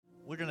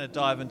We're going to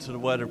dive into the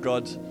Word of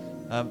God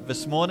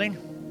this morning,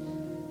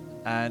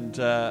 and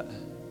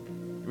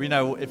we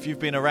know if you've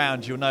been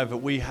around, you'll know that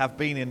we have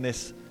been in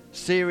this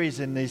series,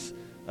 in these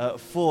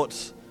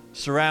thoughts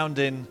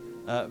surrounding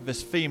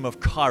this theme of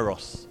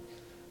Kairos,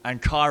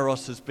 and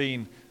Kairos has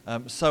been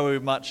so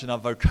much in our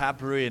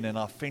vocabulary and in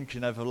our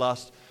thinking over the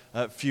last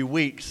few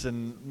weeks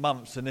and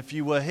months. And if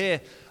you were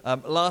here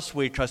last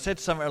week, I said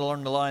something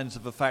along the lines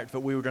of the fact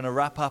that we were going to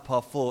wrap up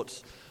our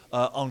thoughts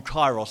on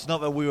Kairos.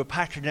 Not that we were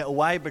packing it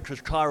away, because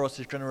Kairos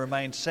is going to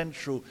remain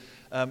central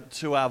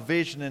to our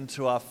vision and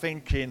to our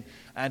thinking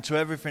and to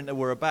everything that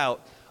we're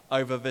about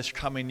over this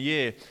coming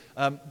year.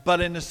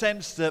 But in the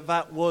sense that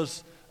that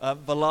was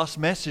the last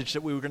message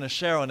that we were going to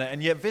share on it.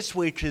 And yet this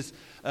week, as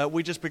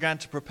we just began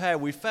to prepare,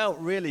 we felt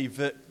really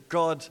that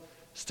God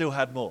still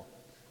had more.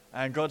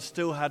 And God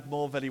still had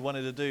more that he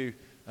wanted to do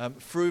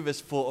through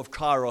this thought of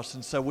Kairos.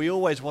 And so we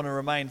always want to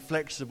remain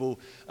flexible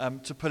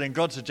to putting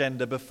God's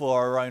agenda before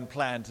our own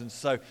plans. And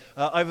so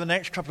over the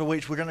next couple of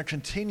weeks, we're going to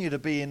continue to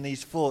be in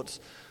these thoughts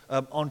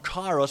on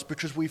Kairos,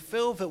 because we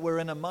feel that we're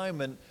in a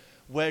moment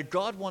where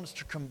God wants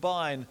to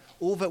combine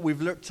all that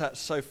we've looked at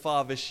so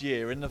far this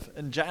year.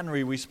 In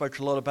January, we spoke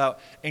a lot about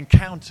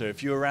encounter.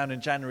 If you were around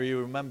in January, you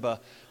remember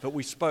that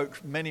we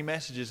spoke many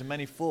messages and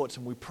many thoughts,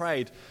 and we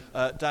prayed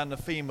down the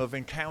theme of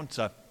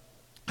encounter.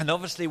 And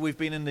obviously we've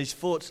been in these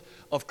thoughts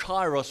of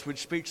Kairos, which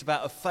speaks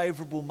about a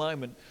favorable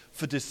moment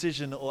for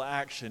decision or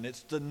action.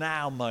 It's the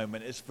now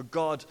moment. It's the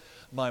God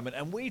moment.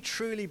 And we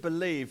truly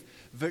believe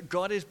that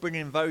God is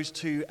bringing those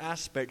two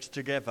aspects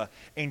together,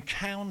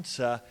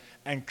 encounter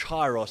and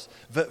Kairos.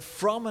 That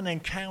from an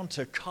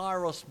encounter,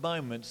 Kairos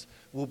moments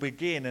will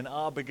begin and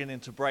are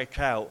beginning to break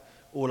out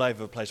all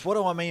over the place. What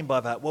do I mean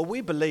by that? Well,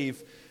 we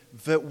believe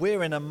that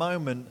we're in a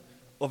moment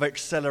of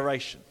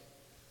acceleration.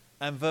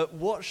 And that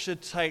what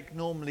should take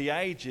normally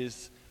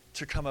ages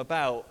to come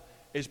about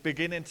is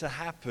beginning to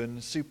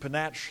happen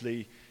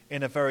supernaturally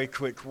in a very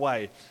quick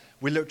way.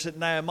 We looked at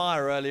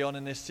Nehemiah early on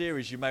in this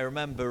series, you may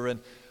remember,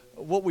 and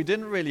what we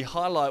didn't really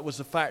highlight was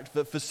the fact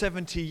that for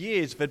 70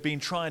 years they'd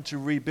been trying to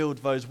rebuild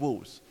those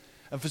walls.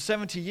 And for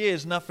 70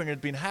 years, nothing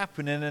had been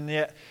happening, and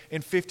yet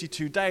in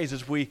 52 days,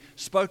 as we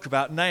spoke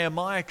about,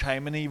 Nehemiah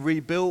came and he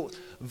rebuilt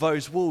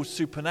those walls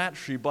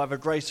supernaturally by the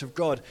grace of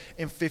God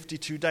in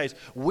 52 days.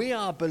 We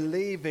are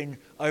believing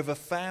over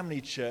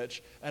Family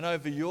Church and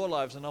over your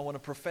lives, and I want to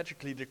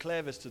prophetically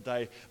declare this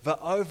today, that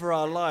over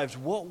our lives,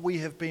 what we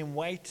have been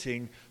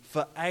waiting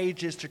for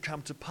ages to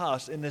come to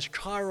pass in this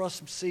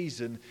Kairos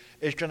season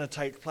is going to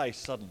take place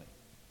suddenly.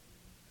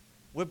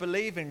 We're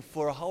believing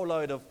for a whole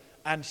load of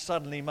and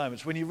suddenly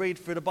moments. When you read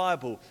through the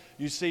Bible,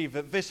 you see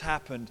that this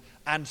happened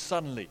and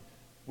suddenly.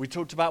 We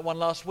talked about one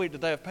last week, the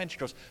day of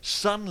Pentecost.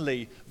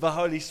 Suddenly, the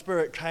Holy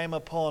Spirit came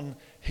upon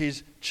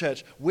his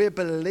church. We're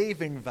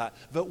believing that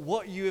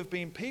what you have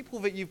been, people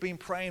that you've been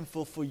praying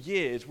for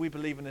years, we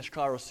believe in this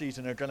Kairos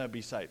season are going to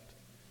be saved.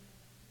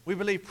 We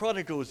believe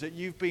prodigals that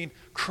you've been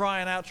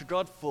crying out to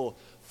God for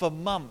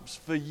months,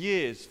 for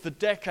years, for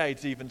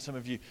decades even, some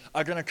of you,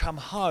 are going to come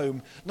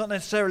home, not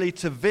necessarily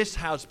to this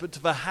house, but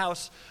to the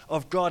house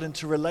of God and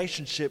to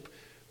relationship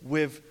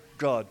with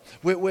God.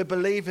 We're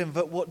believing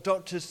that what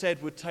doctors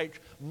said would take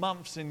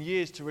months and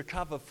years to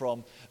recover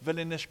from, that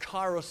in this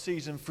Kairos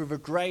season, through the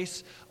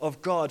grace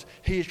of God,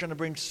 he is going to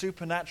bring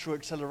supernatural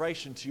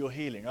acceleration to your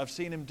healing. I've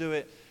seen him do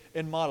it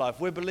in my life.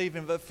 We're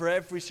believing that for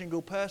every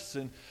single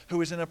person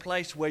who is in a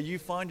place where you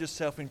find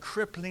yourself in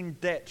crippling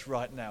debt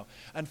right now,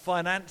 and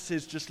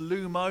finances just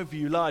loom over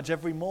you large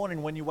every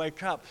morning when you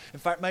wake up. In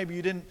fact, maybe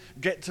you didn't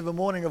get to the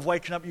morning of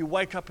waking up, you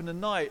wake up in the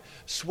night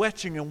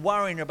sweating and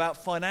worrying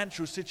about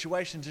financial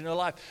situations in your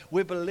life.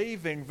 We're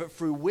believing that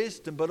through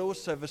wisdom, but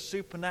also the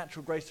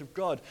supernatural grace of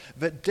God,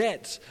 that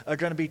debts are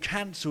going to be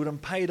cancelled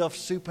and paid off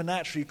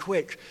supernaturally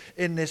quick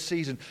in this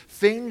season.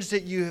 Things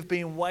that you have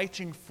been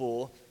waiting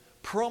for,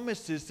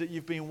 promises that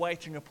you've been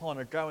waiting upon,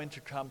 are going to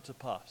come to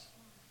pass.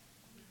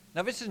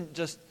 Now, this isn't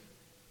just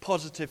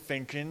positive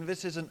thinking.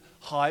 This isn't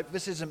hype.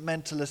 This isn't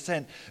mental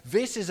assent.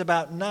 This is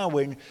about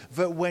knowing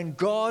that when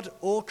God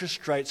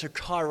orchestrates a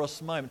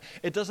Kairos moment,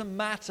 it doesn't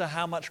matter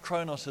how much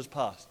Chronos has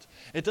passed.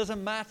 It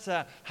doesn't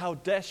matter how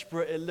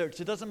desperate it looks.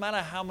 It doesn't matter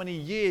how many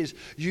years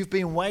you've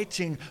been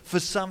waiting for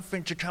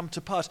something to come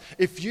to pass.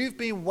 If you've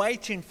been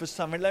waiting for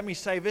something, let me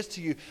say this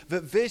to you,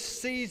 that this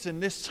season,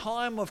 this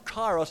time of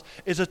Kairos,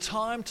 is a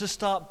time to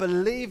start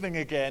believing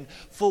again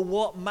for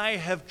what may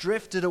have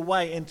drifted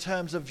away in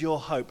terms of your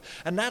hope.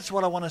 And that's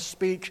what I want to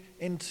speak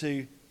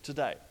into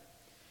today.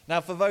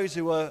 Now, for those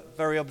who were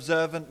very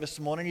observant this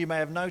morning, you may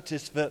have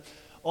noticed that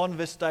on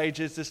this stage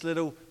is this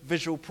little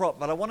visual prop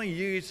that I want to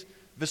use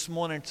this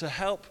morning to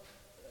help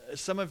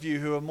some of you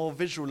who are more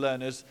visual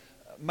learners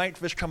make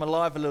this come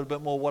alive a little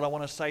bit more, what I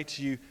want to say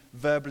to you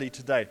verbally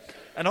today.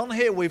 And on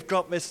here we've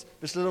got this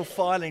little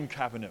filing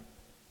cabinet.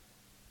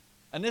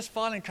 And this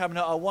filing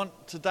cabinet I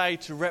want today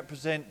to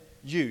represent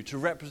you, to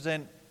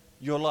represent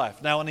your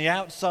life. Now, on the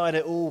outside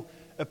it all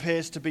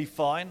appears to be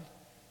fine.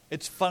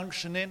 It's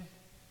functioning.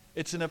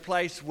 It's in a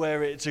place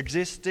where it's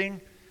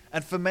existing.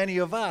 And for many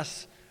of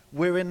us,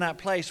 we're in that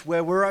place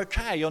where we're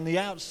okay. On the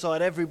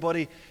outside,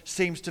 everybody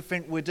seems to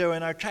think we're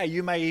doing okay.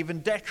 You may even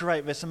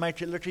decorate this and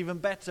make it look even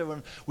better.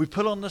 And we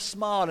put on the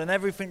smile and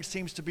everything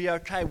seems to be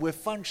okay. We're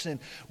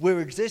functioning, we're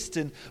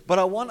existing. But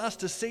I want us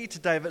to see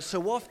today that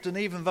so often,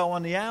 even though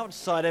on the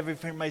outside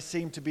everything may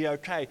seem to be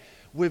okay,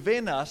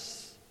 within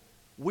us,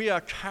 we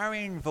are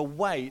carrying the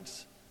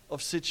weight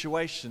of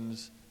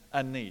situations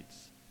and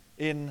needs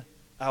in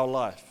our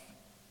life.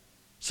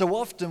 So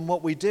often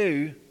what we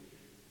do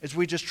is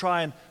we just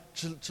try and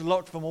to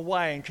lock them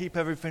away and keep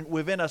everything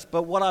within us.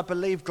 But what I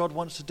believe God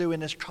wants to do in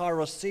this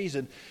Kairos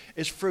season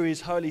is through His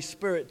Holy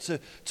Spirit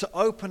to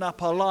open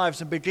up our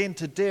lives and begin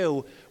to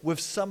deal with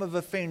some of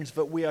the things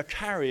that we are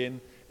carrying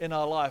in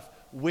our life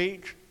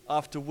week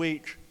after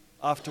week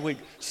after week.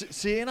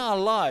 See, in our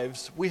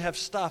lives, we have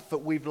stuff that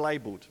we've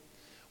labeled.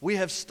 We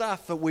have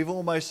stuff that we've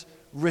almost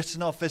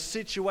written off. There's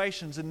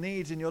situations and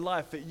needs in your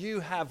life that you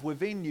have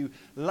within you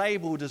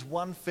labeled as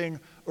one thing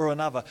or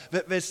another.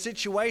 There's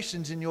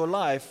situations in your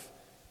life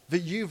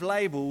that you've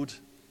labeled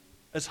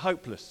as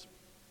hopeless.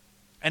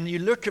 And you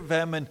look at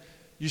them and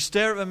you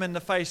stare at them in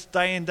the face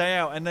day in, day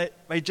out, and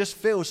they just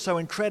feel so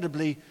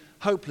incredibly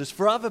hopeless.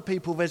 For other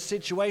people, there's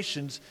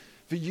situations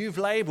that you've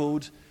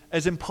labeled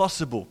as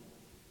impossible.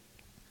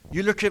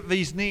 You look at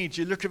these needs,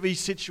 you look at these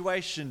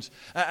situations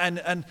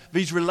and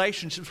these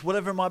relationships,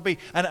 whatever it might be,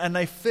 and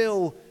they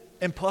feel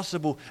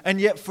impossible. And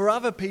yet for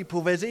other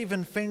people, there's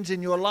even things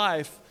in your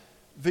life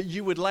that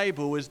you would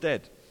label as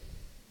dead.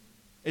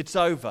 It's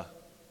over.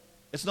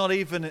 It's not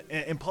even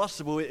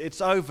impossible.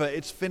 It's over.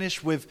 It's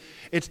finished with.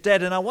 It's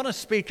dead. And I want to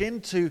speak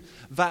into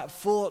that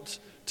thought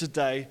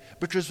today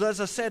because,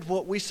 as I said,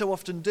 what we so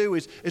often do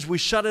is we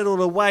shut it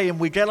all away and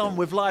we get on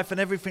with life and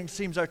everything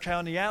seems okay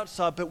on the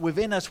outside, but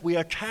within us we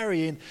are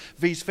carrying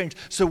these things.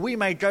 So we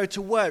may go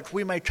to work,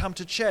 we may come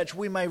to church,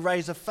 we may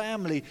raise a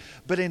family,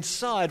 but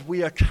inside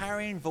we are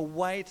carrying the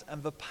weight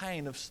and the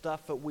pain of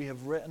stuff that we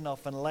have written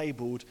off and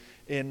labeled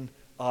in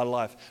our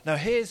life. Now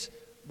here's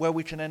where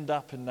we can end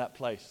up in that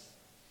place.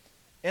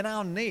 In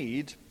our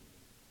need,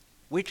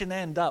 we can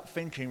end up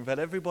thinking that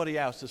everybody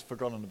else has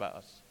forgotten about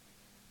us,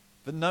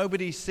 that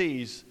nobody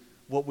sees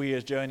what we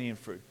are journeying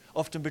through,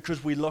 often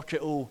because we lock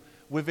it all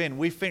within.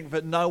 We think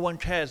that no one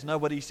cares,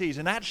 nobody sees.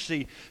 And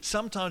actually,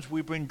 sometimes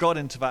we bring God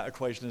into that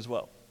equation as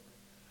well.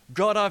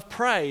 God, I've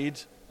prayed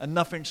and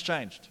nothing's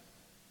changed.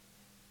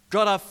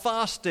 God, I've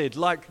fasted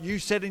like you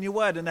said in your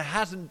word and there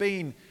hasn't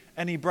been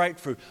any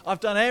breakthrough.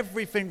 I've done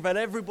everything that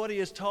everybody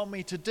has told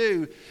me to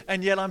do,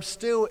 and yet I'm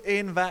still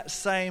in that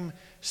same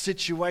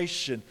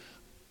situation.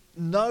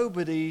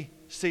 Nobody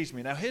sees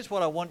me. Now here's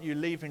what I want you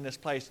leaving this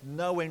place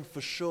knowing for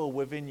sure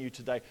within you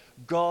today.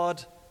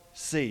 God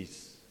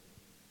sees.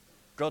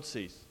 God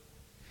sees.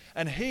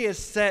 And He has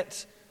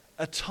set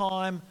a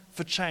time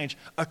for change,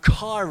 a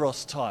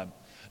Kairos time.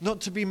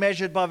 Not to be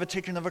measured by the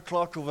ticking of a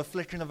clock or the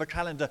flickering of a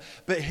calendar,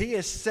 but He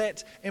has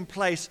set in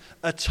place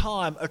a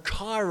time, a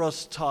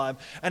Kairos time.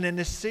 And in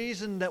the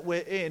season that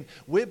we're in,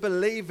 we're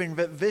believing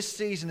that this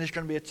season is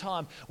going to be a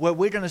time where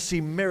we're going to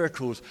see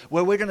miracles,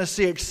 where we're going to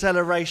see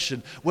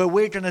acceleration, where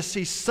we're going to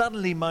see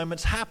suddenly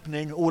moments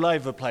happening all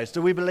over the place.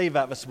 Do we believe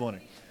that this morning?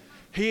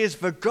 He is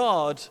the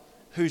God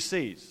who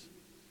sees.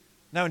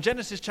 Now in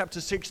Genesis chapter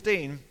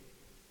 16,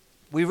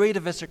 we read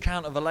of this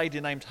account of a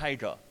lady named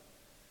Hagar.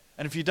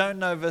 And if you don't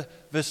know the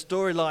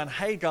storyline,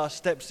 Hagar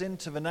steps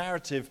into the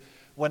narrative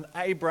when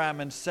Abraham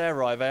and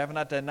Sarai, they haven't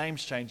had their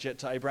names changed yet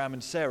to Abraham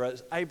and Sarah.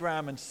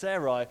 Abraham and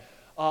Sarai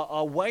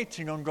are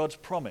waiting on God's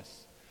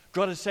promise.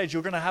 God has said,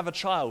 you're going to have a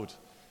child.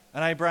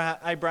 And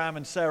Abraham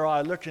and Sarai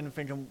are looking and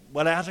thinking,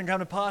 well, it hasn't come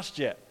to pass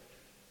yet.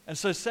 And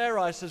so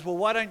Sarai says, well,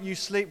 why don't you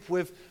sleep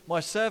with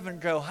my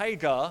servant girl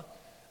Hagar,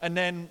 and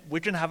then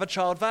we can have a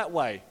child that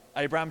way.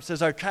 Abraham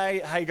says, okay.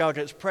 Hagar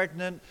gets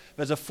pregnant.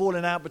 There's a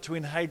falling out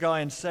between Hagar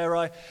and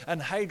Sarai,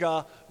 and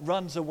Hagar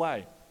runs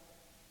away.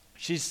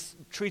 She's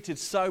treated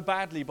so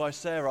badly by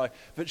Sarai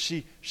that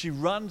she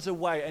runs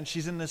away, and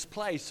she's in this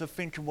place of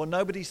thinking, well,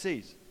 nobody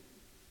sees.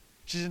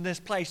 She's in this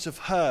place of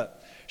hurt.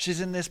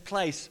 She's in this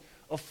place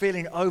of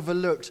feeling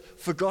overlooked,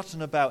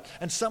 forgotten about.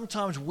 And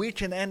sometimes we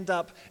can end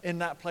up in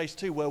that place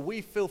too, where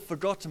we feel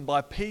forgotten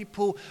by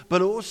people,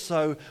 but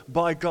also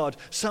by God.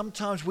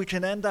 Sometimes we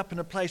can end up in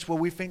a place where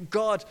we think,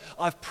 God,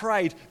 I've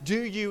prayed,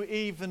 do you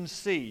even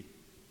see?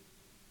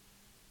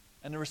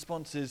 And the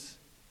response is,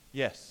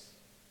 yes.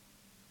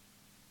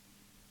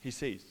 He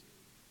sees.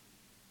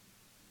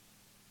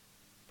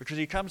 Because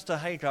He comes to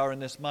Hagar in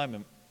this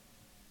moment.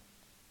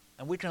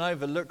 And we can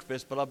overlook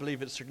this, but I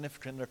believe it's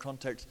significant in the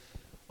context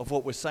of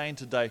what we're saying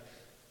today.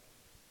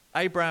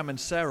 Abraham and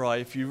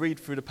Sarai, if you read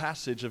through the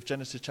passage of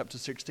Genesis chapter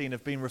 16,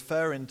 have been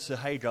referring to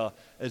Hagar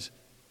as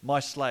my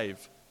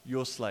slave,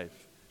 your slave.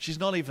 She's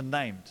not even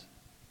named.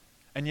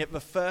 And yet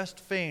the first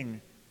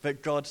thing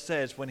that God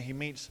says when He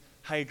meets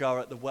Hagar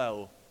at the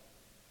well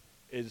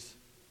is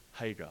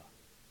Hagar.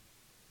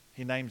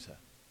 He names her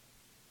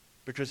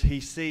because He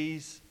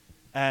sees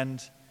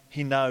and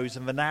he knows.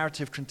 And the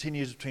narrative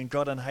continues between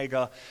God and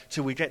Hagar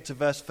till we get to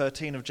verse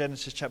 13 of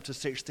Genesis chapter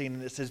 16.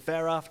 And it says,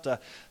 thereafter,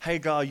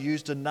 Hagar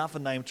used another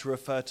name to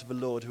refer to the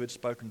Lord who had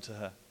spoken to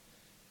her.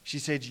 She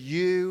said,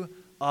 you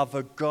are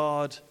the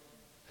God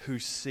who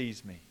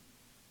sees me.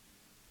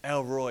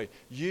 El Roi.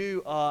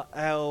 You are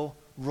El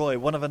Roi,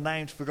 one of the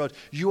names for God.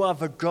 You are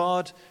the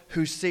God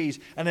who sees.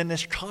 And in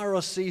this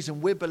Kairos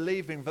season, we're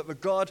believing that the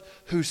God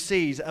who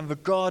sees and the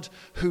God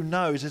who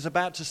knows is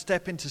about to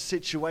step into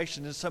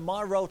situations. And so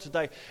my role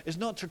today is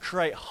not to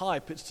create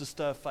hype, it's to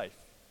stir faith.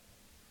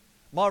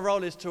 My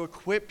role is to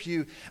equip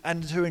you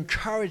and to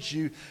encourage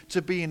you to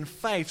be in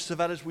faith so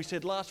that, as we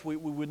said last week,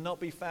 we would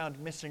not be found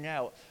missing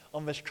out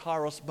on this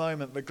Kairos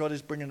moment that God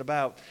is bringing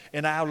about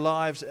in our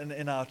lives and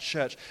in our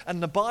church.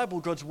 And the Bible,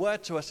 God's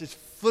word to us, is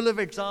full of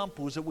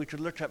examples that we could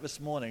look at this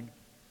morning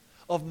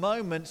of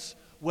moments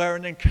where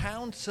an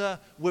encounter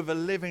with a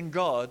living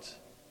God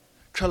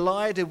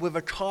collided with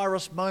a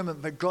Kairos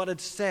moment that God had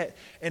set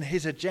in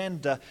his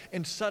agenda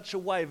in such a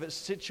way that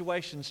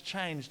situations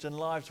changed and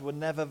lives were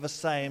never the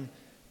same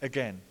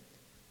again.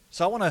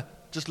 So I want to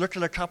just look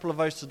at a couple of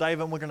those today,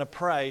 then we're going to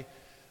pray,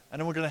 and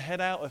then we're going to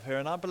head out of here.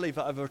 And I believe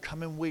that over the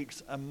coming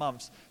weeks and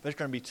months, there's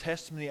going to be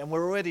testimony, and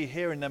we're already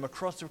hearing them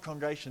across the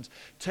congregations,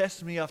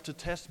 testimony after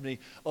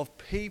testimony of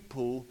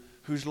people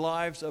whose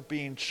lives are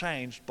being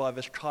changed by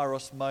this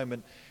Kairos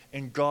moment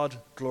in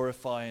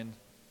God-glorifying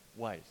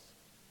ways.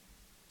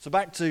 So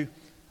back to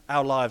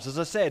our lives. As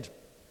I said,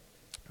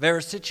 there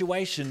are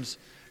situations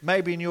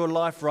maybe in your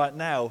life right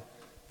now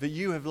that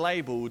you have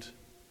labeled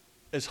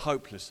as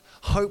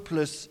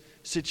hopeless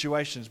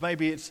situations.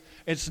 Maybe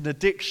it's an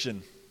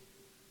addiction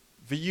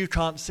that you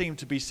can't seem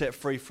to be set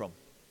free from.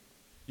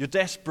 You're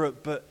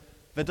desperate, but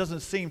there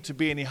doesn't seem to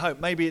be any hope.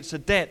 Maybe it's a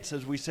debt,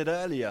 as we said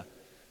earlier,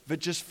 that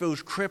just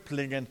feels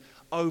crippling and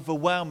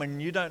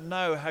overwhelming. You don't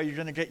know how you're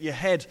going to get your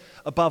head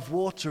above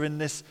water in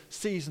this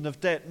season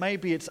of debt.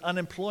 Maybe it's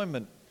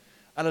unemployment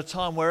at a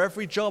time where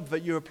every job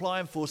that you're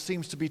applying for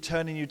seems to be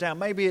turning you down.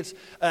 Maybe it's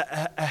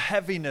a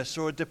heaviness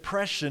or a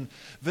depression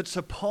that's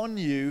upon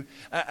you,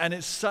 and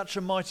it's such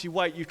a mighty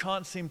weight you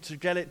can't seem to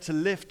get it to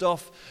lift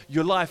off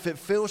your life. It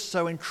feels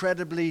so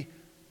incredibly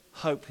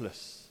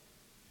hopeless.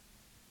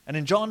 And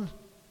in John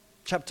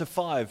chapter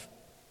 5,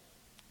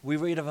 we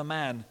read of a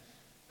man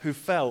who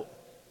felt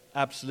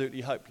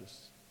absolutely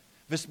hopeless.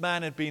 This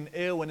man had been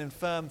ill and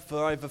infirm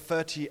for over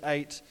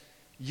 38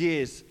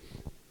 years.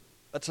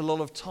 That's a lot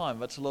of time.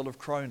 That's a lot of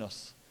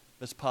chronos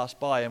that's passed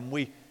by. And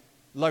we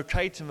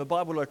locate him, the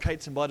Bible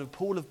locates him by the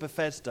pool of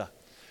Bethesda.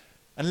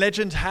 And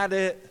legend had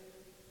it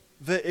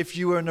that if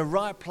you were in the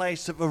right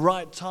place at the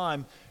right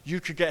time, you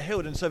could get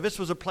healed. And so this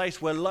was a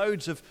place where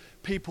loads of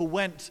people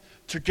went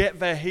to get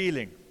their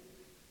healing.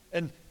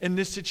 And in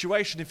this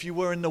situation, if you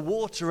were in the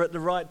water at the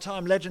right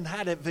time, legend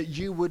had it that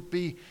you would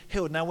be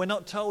healed. Now, we're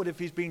not told if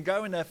he's been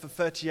going there for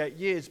 38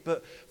 years,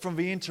 but from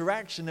the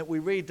interaction that we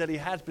read that he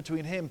has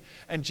between him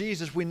and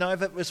Jesus, we know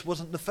that this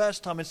wasn't the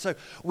first time. And so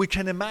we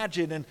can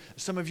imagine, and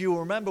some of you will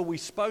remember we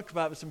spoke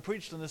about this and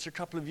preached on this a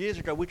couple of years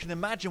ago, we can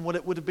imagine what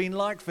it would have been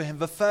like for him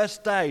the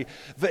first day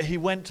that he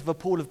went to the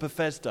pool of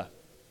Bethesda,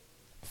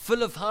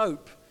 full of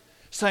hope,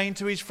 saying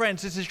to his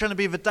friends, this is going to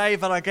be the day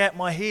that I get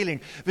my healing.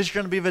 This is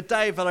going to be the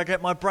day that I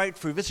get my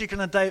breakthrough. This is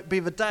going to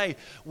be the day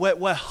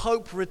where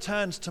hope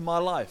returns to my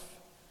life.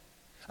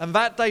 And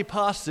that day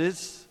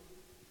passes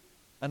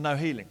and no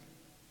healing.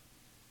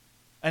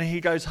 And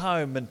he goes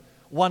home, and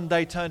one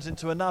day turns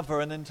into another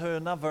and into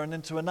another and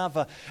into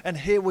another. And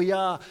here we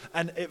are,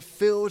 and it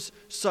feels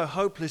so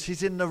hopeless.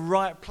 He's in the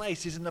right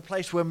place. He's in the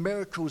place where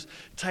miracles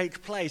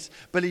take place,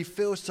 but he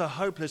feels so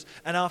hopeless.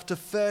 And after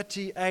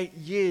 38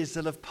 years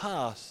that have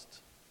passed,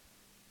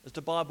 as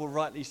the Bible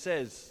rightly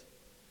says,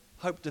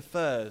 hope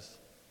defers,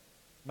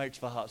 makes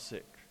the heart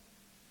sick.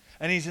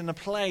 And he's in a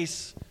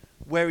place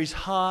where his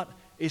heart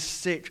is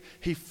sick.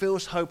 He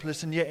feels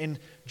hopeless, and yet in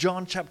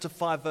John chapter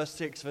 5 verse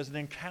 6, there's an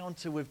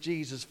encounter with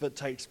Jesus that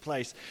takes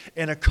place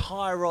in a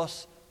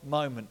Kairos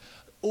moment.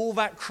 All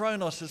that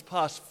chronos has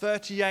passed,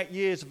 38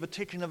 years of the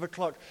ticking of a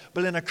clock,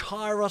 but in a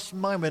Kairos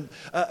moment,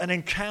 an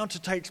encounter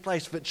takes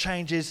place that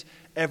changes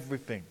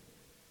everything.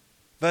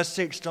 Verse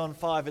 6, John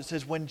 5, it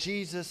says, when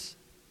Jesus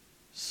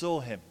saw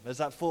him. There's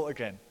that thought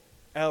again.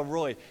 El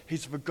Roi,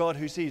 he's the God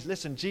who sees.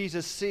 Listen,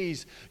 Jesus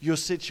sees your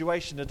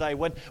situation today.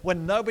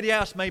 When nobody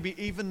else maybe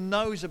even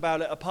knows about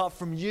it apart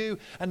from you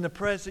and the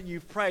prayers that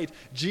you've prayed,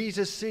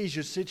 Jesus sees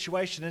your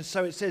situation. And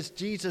so it says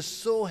Jesus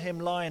saw him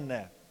lying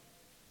there.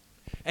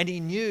 And he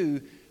knew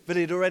that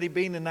he'd already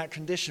been in that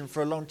condition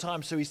for a long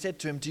time. So he said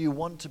to him, do you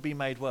want to be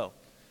made well?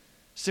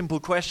 Simple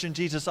question.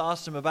 Jesus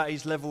asked him about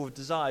his level of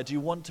desire. Do you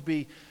want to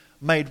be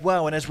made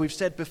well? And as we've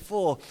said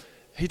before,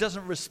 he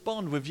doesn't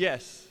respond with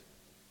yes.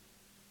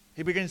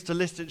 He begins to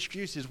list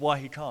excuses why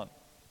he can't.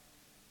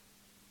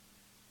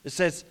 It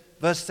says,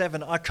 verse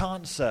 7, I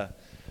can't, sir,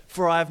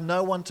 for I have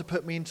no one to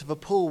put me into the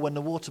pool when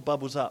the water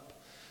bubbles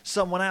up.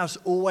 Someone else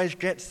always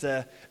gets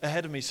there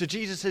ahead of me. So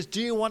Jesus says,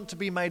 do you want to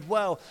be made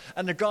well?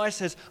 And the guy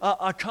says,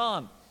 I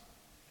can't.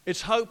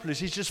 It's hopeless.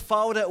 He's just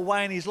filed it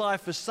away in his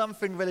life as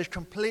something that is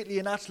completely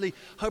and utterly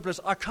hopeless.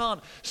 I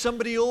can't.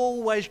 Somebody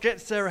always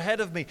gets there ahead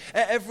of me.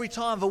 Every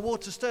time the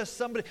water stirs,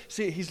 somebody...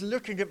 See, he's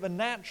looking at the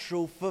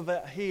natural for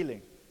that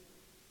healing.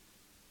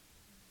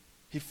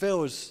 He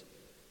feels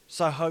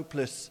so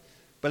hopeless,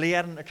 but he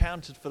hadn't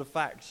accounted for the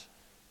fact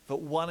that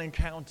one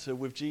encounter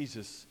with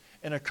Jesus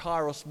in a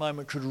kairos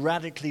moment could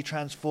radically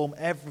transform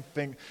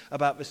everything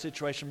about the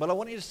situation. But I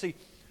want you to see,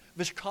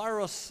 this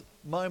kairos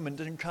moment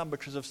didn't come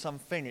because of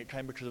something, it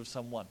came because of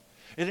someone.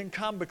 It didn't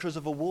come because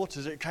of the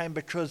waters, it came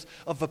because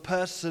of the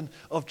person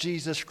of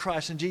Jesus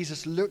Christ. And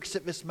Jesus looks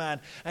at this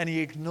man and he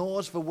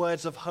ignores the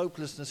words of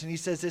hopelessness. And he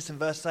says this in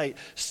verse 8,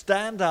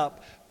 "Stand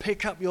up,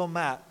 pick up your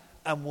mat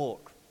and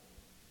walk."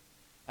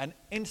 And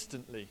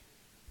instantly,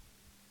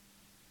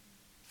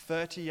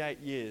 38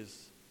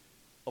 years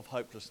of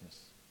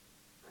hopelessness,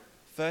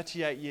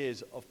 38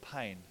 years of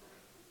pain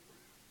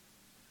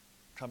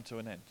come to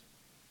an end.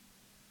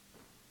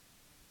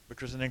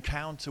 Because an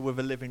encounter with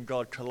a living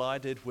God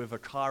collided with a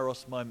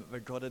kairos moment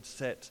that God had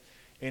set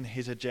in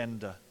his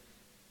agenda.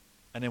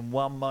 And in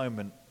one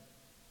moment,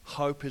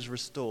 hope is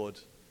restored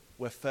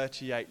where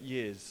 38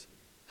 years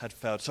had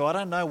failed. So I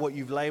don't know what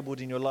you've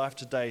labeled in your life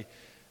today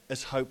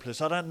as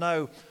hopeless. I don't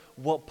know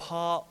what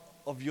part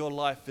of your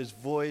life is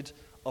void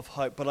of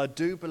hope. But I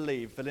do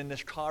believe that in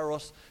this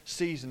kairos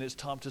season, it's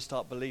time to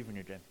start believing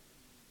again.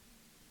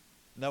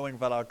 Knowing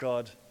that our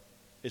God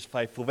is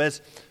faithful.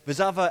 There's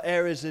other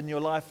areas in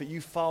your life that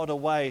you filed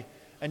away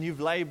and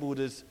you've labeled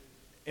as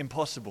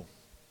impossible.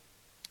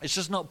 It's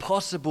just not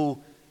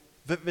possible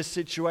that this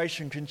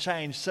situation can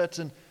change.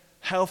 Certain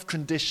health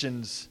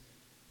conditions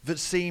that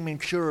seem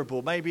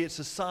incurable. Maybe it's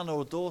a son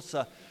or a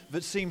daughter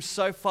that seems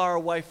so far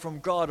away from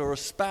God, or a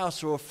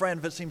spouse or a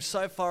friend that seems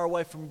so far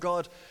away from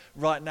God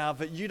right now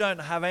that you don't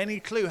have any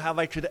clue how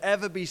they could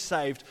ever be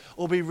saved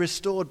or be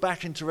restored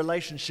back into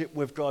relationship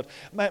with God.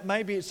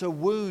 Maybe it's a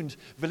wound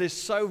that is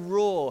so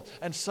raw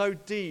and so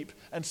deep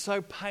and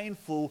so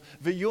painful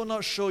that you're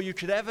not sure you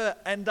could ever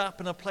end up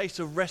in a place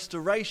of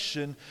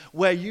restoration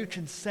where you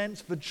can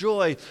sense the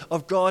joy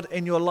of God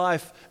in your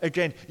life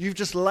again. You've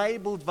just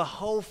labeled the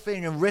whole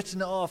thing and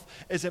written it off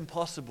as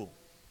impossible.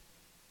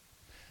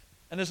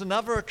 And there's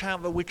another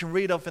account that we can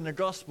read of in the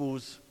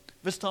Gospels,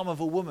 this time of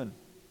a woman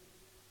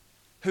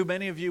who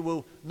many of you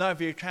will know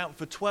the account.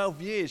 For 12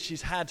 years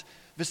she's had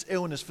this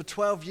illness. For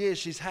 12 years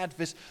she's had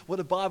this, what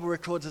the Bible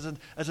records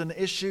as an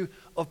issue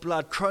of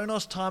blood.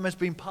 Chronos time has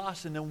been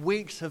passing, and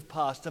weeks have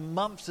passed, and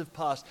months have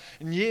passed,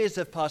 and years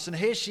have passed. And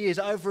here she is,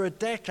 over a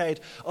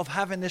decade of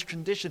having this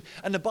condition.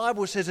 And the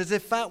Bible says, as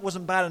if that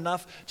wasn't bad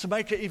enough, to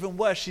make it even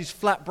worse, she's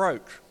flat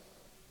broke.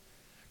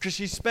 Because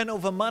she spent all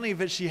the money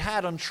that she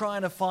had on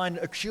trying to find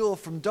a cure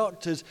from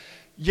doctors,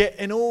 yet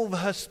in all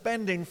her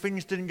spending,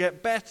 things didn't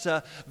get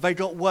better, they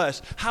got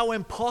worse. How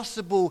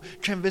impossible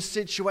can this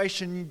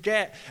situation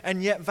get?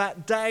 And yet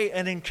that day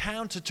an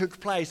encounter took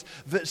place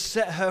that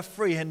set her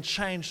free and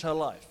changed her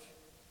life.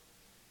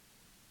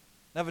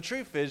 Now the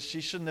truth is,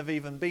 she shouldn't have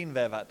even been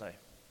there that day.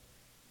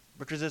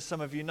 Because as some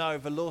of you know,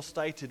 the law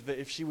stated that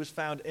if she was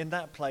found in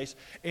that place,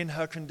 in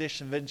her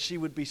condition, then she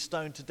would be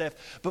stoned to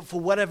death. But for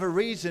whatever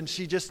reason,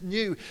 she just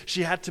knew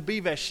she had to be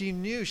there. She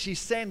knew, she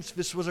sensed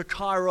this was a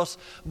kairos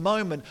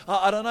moment.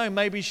 I don't know,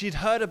 maybe she'd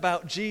heard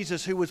about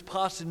Jesus who was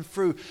passing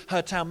through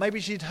her town. Maybe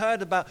she'd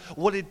heard about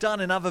what he'd done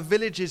in other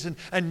villages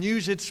and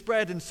news had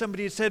spread and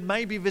somebody had said,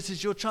 maybe this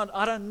is your chance.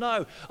 I don't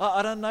know.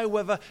 I don't know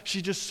whether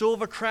she just saw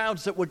the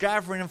crowds that were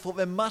gathering and thought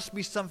there must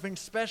be something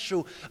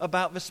special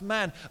about this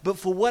man. But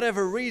for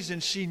whatever reason,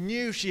 she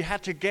knew she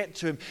had to get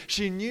to him.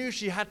 She knew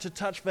she had to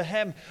touch the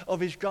hem of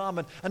his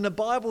garment. And the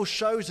Bible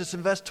shows us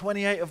in verse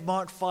 28 of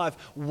Mark 5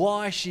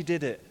 why she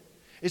did it.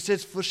 It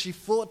says, for she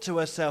thought to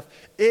herself,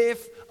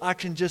 if I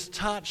can just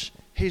touch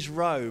his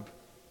robe,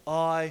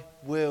 I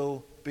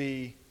will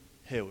be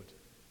healed.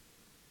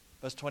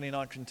 Verse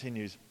 29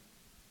 continues,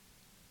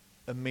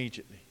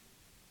 immediately.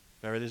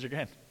 There it is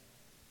again.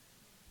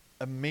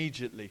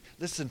 Immediately.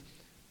 Listen,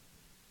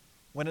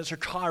 when it's a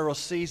kairos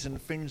season,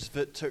 things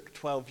that took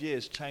 12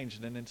 years change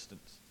in an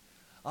instant.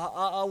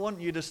 I want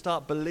you to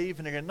start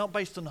believing again, not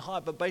based on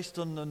hype, but based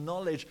on the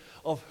knowledge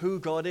of who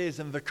God is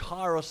and the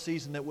kairos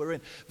season that we're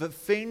in. That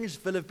things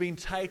that have been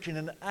taken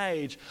in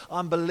age,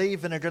 I'm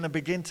believing are going to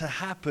begin to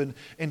happen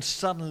in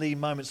suddenly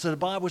moments. So the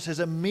Bible says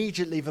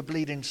immediately the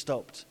bleeding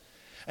stopped.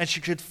 And she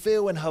could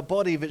feel in her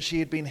body that she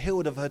had been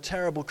healed of her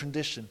terrible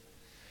condition.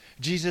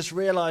 Jesus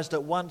realized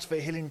at once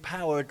that healing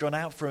power had gone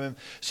out from him,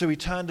 so he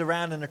turned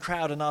around in the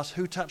crowd and asked,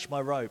 who touched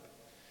my robe?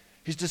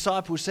 His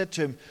disciples said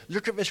to him,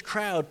 look at this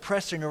crowd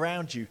pressing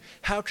around you.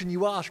 How can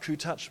you ask who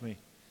touched me?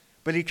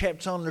 But he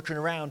kept on looking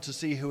around to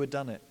see who had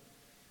done it.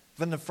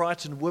 Then the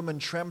frightened woman,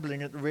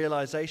 trembling at the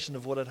realization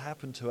of what had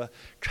happened to her,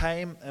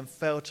 came and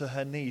fell to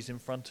her knees in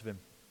front of him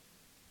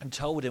and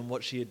told him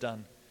what she had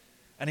done.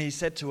 And he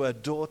said to her,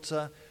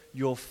 daughter,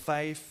 your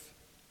faith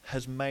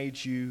has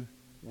made you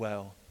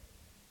well.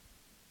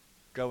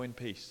 Go in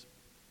peace.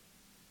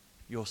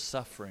 Your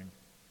suffering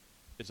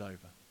is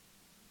over.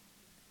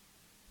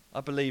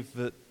 I believe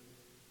that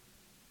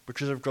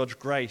because of God's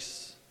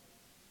grace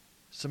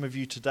Some of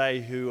you today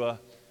who are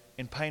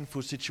in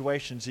painful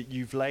situations that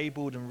you've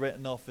labeled and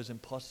written off as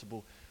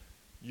impossible,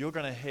 you're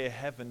going to hear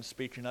heaven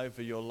speaking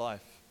over your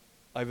life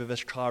over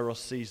this Kairos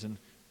season.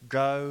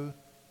 Go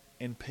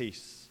in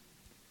peace.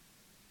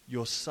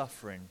 Your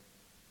suffering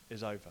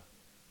is over.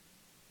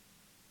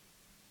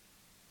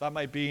 That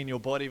may be in your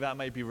body, that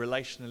may be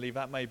relationally,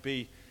 that may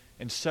be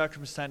in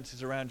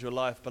circumstances around your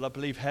life, but I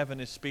believe heaven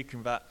is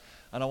speaking that,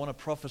 and I want to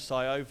prophesy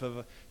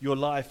over your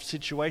life,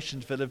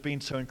 situations that have been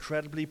so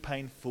incredibly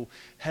painful.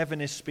 Heaven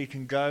is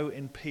speaking, go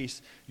in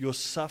peace. Your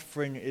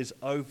suffering is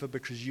over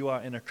because you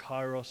are in a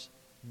Kairos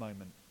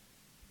moment.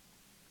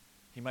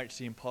 He makes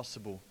the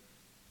impossible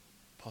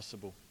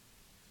possible.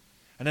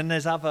 And then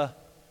there's other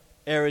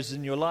areas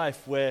in your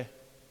life where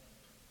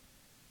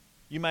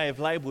you may have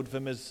labeled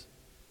them as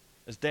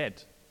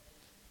dead.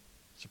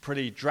 It's a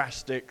pretty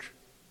drastic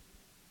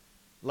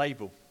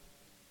label.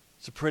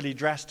 It's a pretty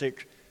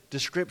drastic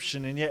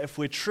description, and yet if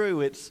we're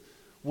true, it's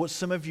what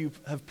some of you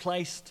have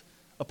placed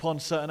upon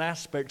certain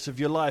aspects of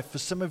your life. For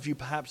some of you,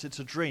 perhaps it's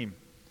a dream.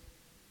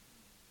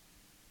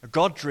 A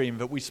God dream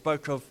that we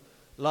spoke of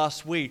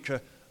last week,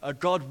 a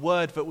God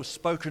word that was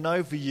spoken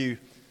over you,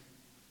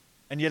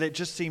 and yet it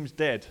just seems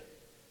dead,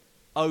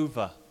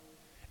 over,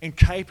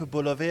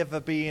 incapable of ever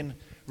being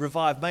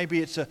revived.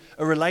 Maybe it's a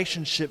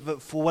relationship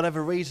that for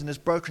whatever reason has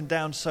broken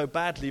down so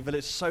badly that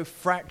it's so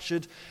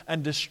fractured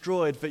and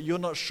destroyed that you're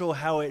not sure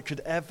how it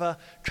could ever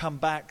come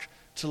back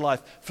to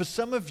life. For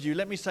some of you,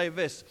 let me say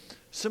this,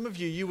 some of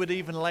you would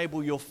even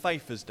label your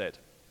faith as dead.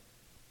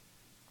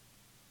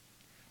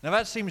 Now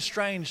that seems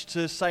strange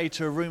to say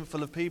to a room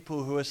full of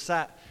people who are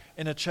sat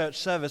in a church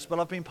service, but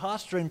I've been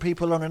pastoring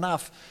people long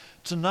enough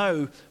to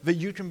know that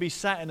you can be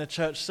sat in a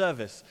church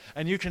service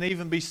and you can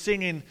even be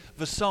singing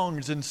the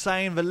songs and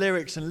saying the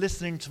lyrics and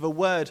listening to the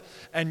word,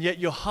 and yet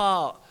your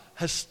heart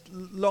has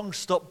long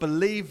stopped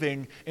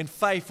believing in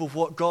faith of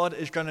what God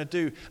is going to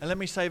do. And let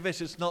me say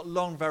this, it's not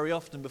long very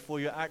often before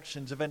your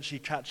actions eventually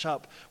catch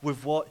up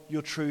with what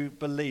your true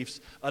beliefs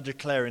are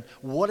declaring.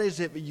 What is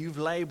it that you've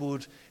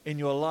labeled in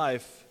your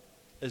life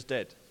as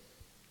dead?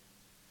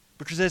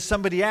 Because there's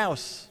somebody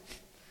else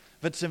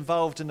that's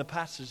involved in the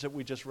passage that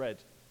we just read.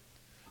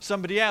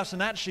 Somebody else,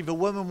 and actually the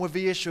woman with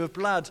the issue of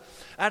blood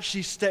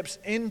actually steps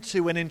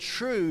into and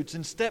intrudes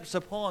and steps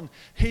upon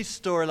his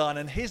storyline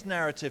and his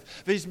narrative.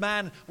 This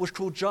man was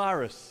called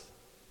Jairus.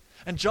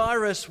 And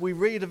Jairus, we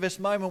read of this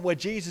moment where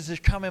Jesus is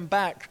coming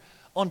back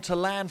onto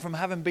land from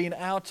having been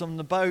out on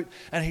the boat,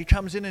 and he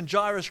comes in and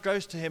Jairus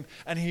goes to him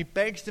and he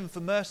begs him for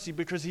mercy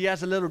because he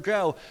has a little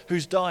girl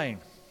who's dying.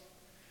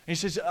 He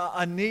says,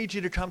 I need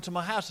you to come to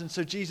my house. And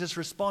so Jesus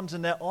responds,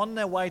 and they're on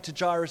their way to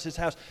Jairus'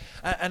 house.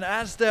 And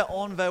as they're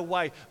on their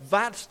way,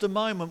 that's the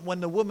moment when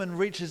the woman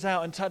reaches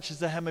out and touches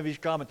the hem of his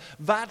garment.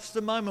 That's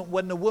the moment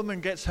when the woman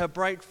gets her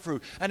breakthrough.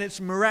 And it's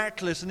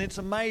miraculous and it's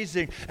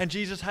amazing. And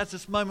Jesus has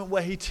this moment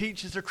where he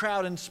teaches the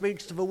crowd and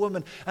speaks to the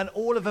woman. And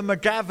all of them are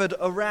gathered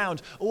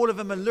around. All of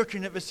them are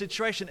looking at the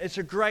situation. It's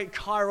a great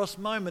Kairos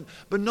moment,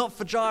 but not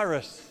for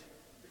Jairus.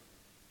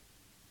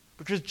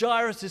 Because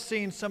Jairus is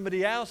seeing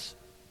somebody else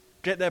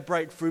get their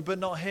breakthrough, but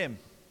not him.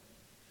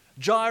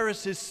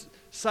 Jairus is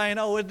saying,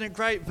 oh, isn't it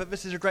great that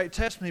this is a great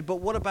testimony, but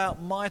what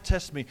about my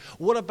testimony?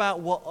 What about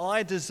what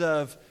I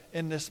deserve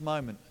in this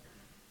moment?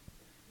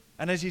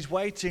 And as he's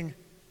waiting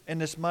in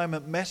this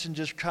moment,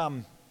 messengers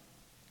come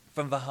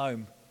from the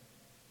home.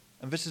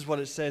 And this is what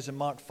it says in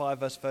Mark 5,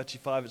 verse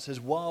 35. It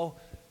says, while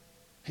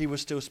he was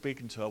still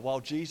speaking to her, while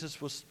Jesus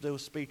was still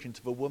speaking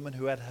to the woman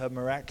who had her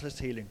miraculous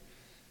healing,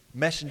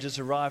 messengers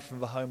arrived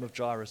from the home of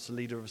Jairus, the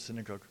leader of the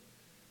synagogue.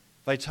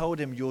 They told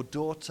him, your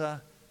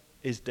daughter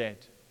is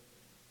dead.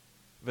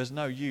 There's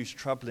no use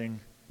troubling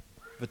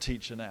the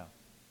teacher now.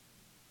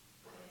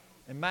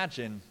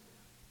 Imagine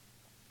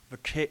the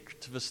kick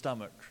to the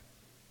stomach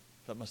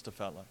that must have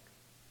felt like.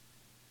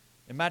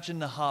 Imagine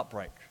the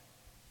heartbreak.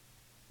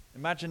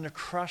 Imagine the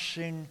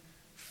crushing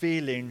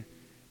feeling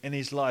in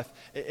his life.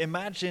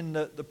 Imagine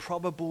the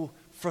probable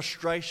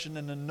frustration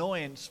and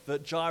annoyance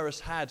that Jairus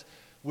had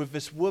with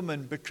this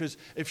woman, because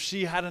if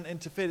she hadn't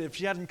interfered, if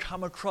she hadn't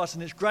come across,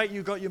 and it's great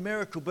you got your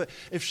miracle, but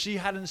if she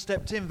hadn't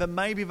stepped in, then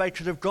maybe they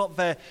could have got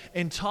there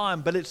in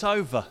time, but it's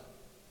over.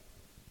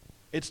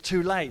 It's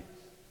too late.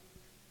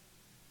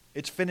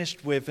 It's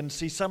finished with. And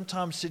see,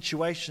 sometimes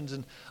situations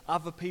and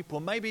other people,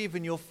 maybe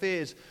even your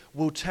fears,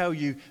 will tell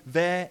you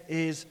there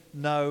is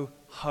no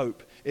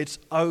hope. It's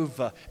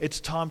over. It's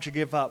time to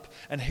give up.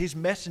 And his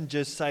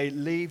messengers say,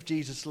 leave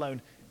Jesus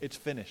alone. It's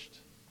finished.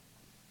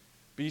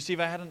 But you see,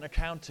 they hadn't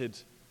accounted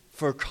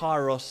for a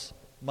Kairos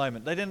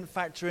moment. They didn't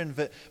factor in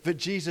that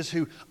Jesus,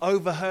 who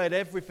overheard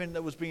everything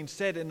that was being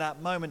said in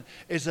that moment,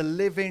 is a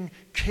living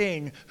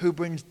king who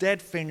brings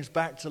dead things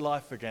back to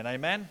life again.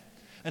 Amen?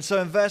 And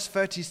so in verse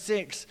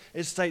 36,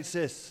 it states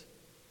this,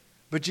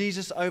 but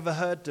Jesus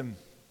overheard them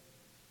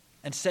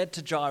and said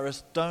to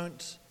Jairus,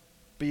 don't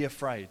be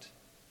afraid.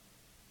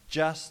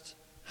 Just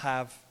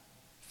have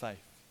faith.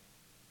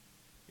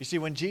 You see,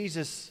 when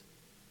Jesus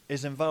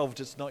is involved,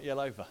 it's not yet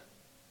over.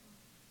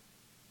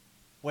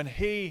 When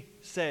he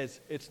says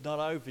it's not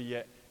over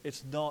yet,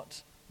 it's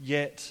not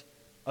yet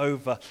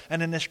over.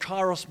 And in this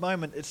Kairos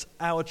moment, it's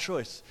our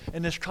choice.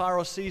 In this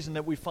Kairos season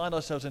that we find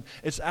ourselves in,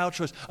 it's our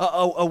choice.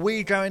 Are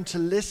we going to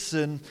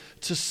listen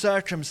to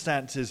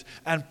circumstances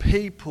and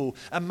people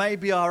and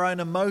maybe our own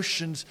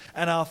emotions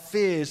and our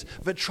fears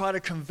that try to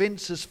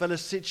convince us that a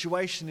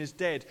situation is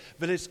dead,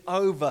 that it's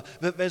over,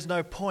 that there's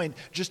no point,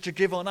 just to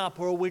give on up?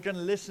 Or are we going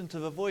to listen to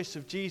the voice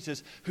of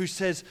Jesus who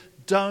says,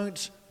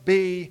 don't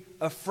be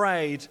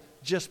afraid,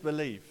 just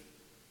believe?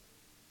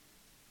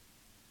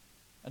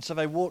 And so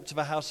they walked to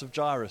the house of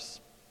Jairus.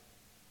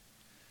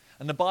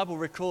 And the Bible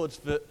records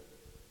that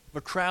the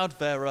crowd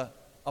there are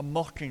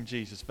mocking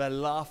Jesus. They're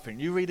laughing.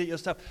 You read it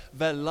yourself.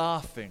 They're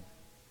laughing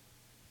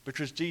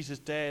because Jesus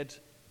dared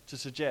to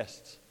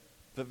suggest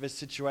that this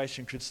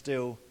situation could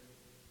still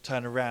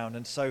turn around.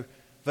 And so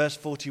verse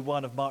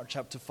 41 of Mark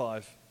chapter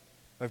 5,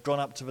 they've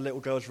gone up to the little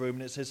girl's room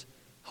and it says,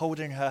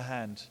 holding her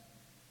hand,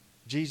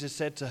 Jesus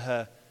said to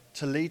her,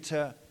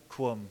 Talita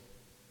cum,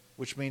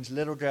 which means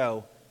little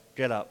girl,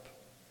 get up.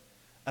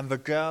 And the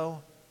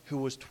girl who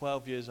was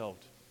 12 years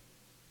old,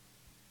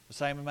 the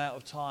same amount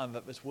of time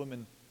that this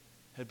woman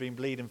had been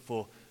bleeding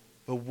for,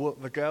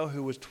 the girl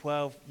who was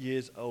 12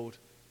 years old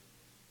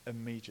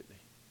immediately.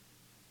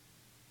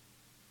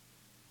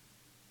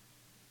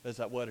 There's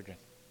that word again.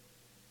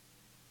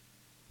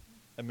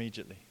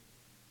 Immediately.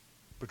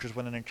 Because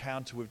when an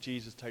encounter with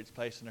Jesus takes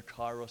place in a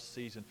Kairos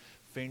season,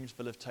 things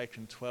that have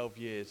taken 12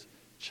 years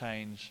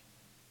change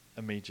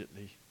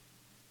immediately.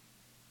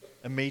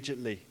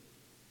 Immediately,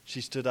 she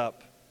stood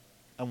up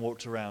and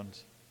walked around,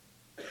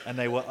 and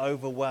they were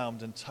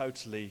overwhelmed and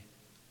totally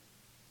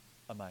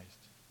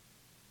amazed.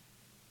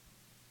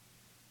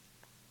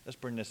 Let's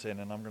bring this in,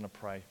 and I'm going to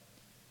pray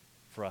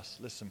for us.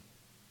 Listen,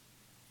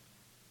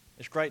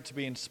 it's great to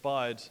be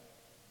inspired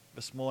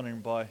this morning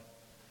by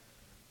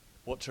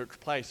what took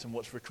place and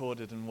what's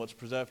recorded and what's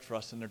preserved for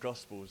us in the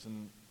Gospels.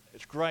 And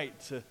it's great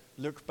to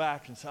look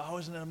back and say, oh,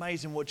 isn't it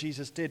amazing what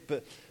Jesus did?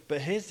 But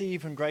here's the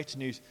even greater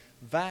news.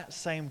 That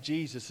same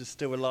Jesus is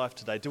still alive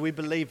today. Do we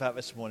believe that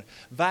this morning?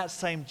 That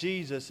same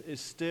Jesus is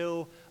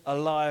still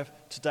alive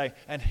today.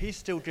 And he's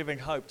still giving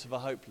hope to the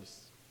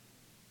hopeless.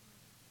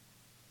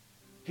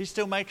 He's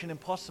still making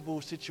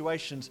impossible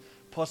situations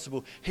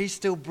possible. He's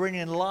still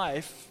bringing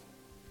life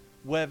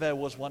where there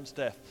was once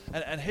death.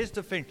 And here's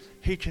the thing.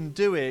 He can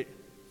do it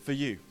for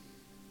you.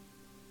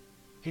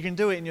 He can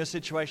do it in your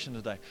situation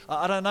today.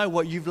 I don't know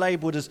what you've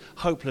labeled as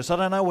hopeless. I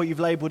don't know what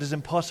you've labeled as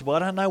impossible. I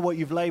don't know what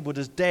you've labeled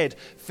as dead,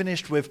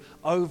 finished with,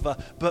 over.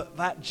 But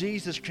that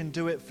Jesus can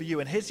do it for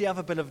you. And here's the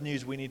other bit of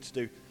news we need to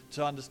do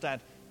to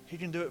understand. He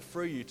can do it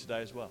through you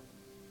today as well.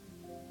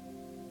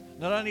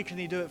 Not only can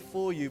he do it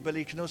for you, but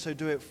he can also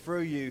do it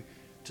through you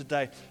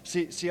today.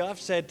 See,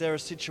 I've said there are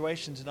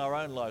situations in our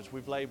own lives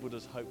we've labeled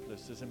as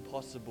hopeless, as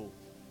impossible,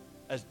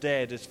 as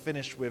dead, as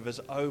finished with, as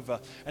over.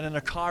 And in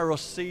a Kairos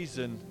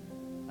season,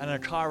 and in a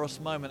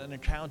Kairos moment, an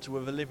encounter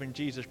with a living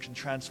Jesus can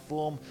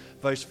transform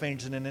those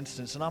things in an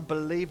instant. And I'm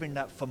believing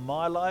that for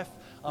my life.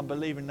 I'm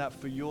believing that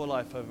for your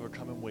life over the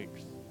coming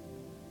weeks.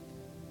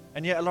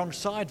 And yet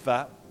alongside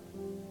that,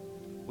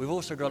 we've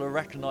also got to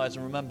recognize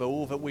and remember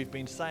all that we've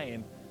been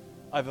saying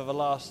over the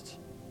last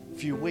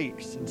few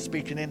weeks and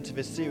speaking into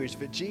this series,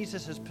 that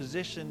Jesus has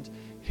positioned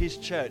his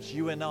church,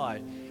 you and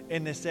I,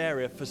 in this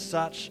area for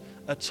such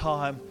a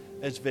time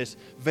as this,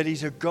 that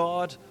he's a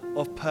God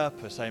of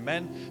purpose,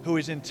 amen, who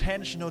is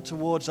intentional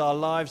towards our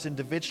lives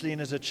individually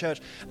and as a church.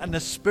 And the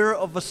Spirit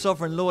of the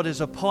Sovereign Lord is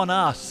upon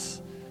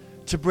us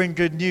to bring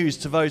good news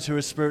to those who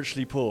are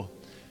spiritually poor.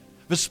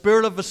 The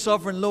Spirit of the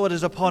Sovereign Lord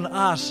is upon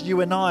us,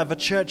 you and I, the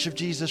Church of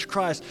Jesus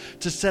Christ,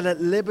 to set at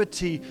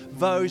liberty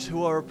those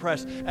who are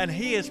oppressed. And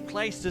he has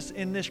placed us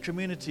in this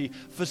community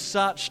for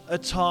such a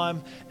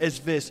time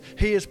as this.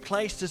 He has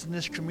placed us in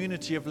this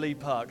community of Lee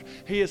Park.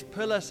 He has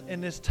put us in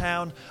this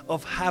town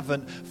of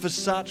Havant for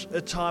such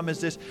a time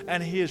as this.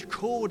 And he has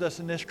called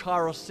us in this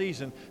Kairos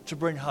season to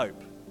bring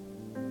hope.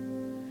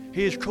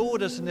 He has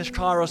called us in this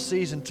Kairos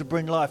season to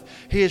bring life.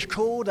 He has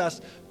called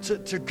us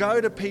to go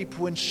to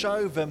people and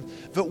show them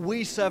that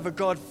we serve a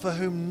God for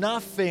whom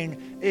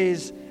nothing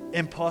is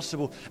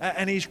impossible.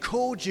 And he's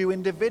called you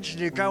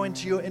individually to go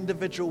into your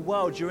individual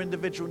world, your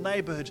individual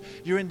neighborhoods,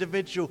 your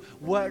individual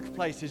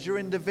workplaces, your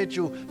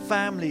individual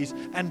families,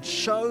 and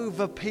show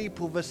the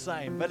people the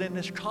same. But in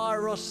this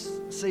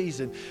Kairos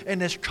season, in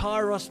this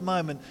Kairos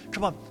moment,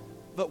 come on,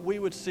 that we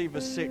would see the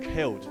sick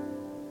healed.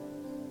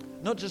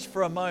 Not just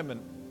for a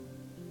moment,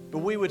 but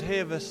we would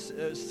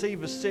see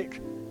the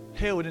sick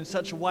healed in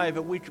such a way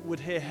that we would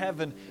hear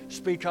heaven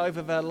speak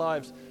over their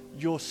lives.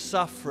 Your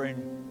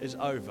suffering is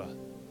over.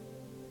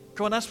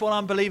 Come on, that's what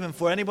I'm believing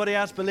for. Anybody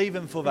else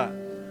believing for that?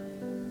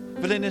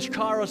 But in this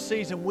Kairos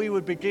season, we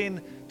would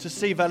begin to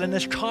see that. In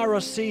this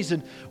Kairos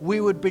season,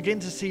 we would begin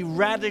to see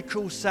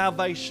radical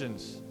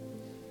salvations.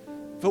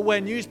 For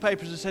where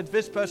newspapers have said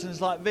this person is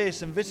like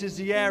this, and this is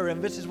the area,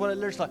 and this is what it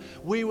looks like,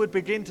 we would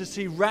begin to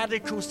see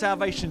radical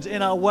salvations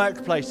in our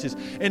workplaces,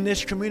 in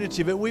this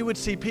community. That we would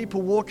see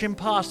people walking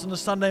past on a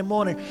Sunday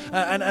morning,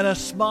 and a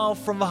smile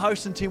from the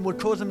hosting team would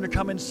cause them to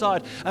come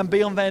inside and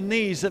be on their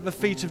knees at the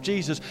feet of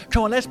Jesus.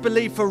 Come on, let's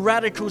believe for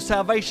radical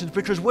salvations,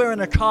 because we're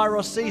in a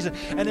Kairos season.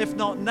 And if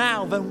not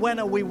now, then when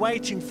are we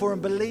waiting for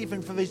and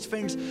believing for these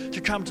things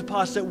to come to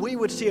pass? That we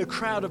would see a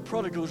crowd of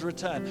prodigals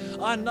return.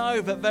 I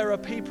know that there are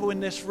people in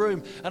this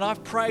room, and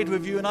I've prayed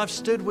with you and I've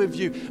stood with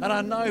you, and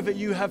I know that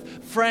you have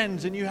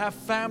friends and you have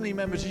family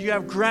members and you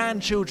have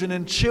grandchildren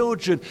and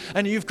children,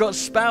 and you've got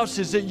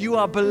spouses that you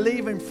are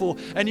believing for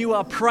and you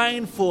are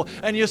praying for,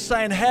 and you're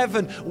saying,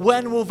 heaven,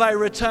 when will they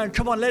return?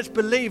 Come on, let's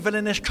believe that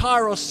in this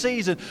Kairos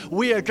season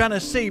we are going to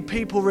see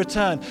people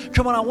return.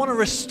 Come on, I want to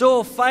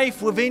restore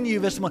faith within you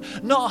this morning.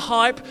 Not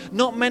hype,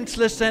 not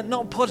mental assent,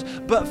 not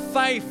positive, but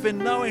faith in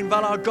knowing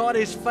that our God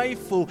is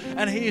faithful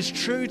and He is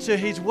true to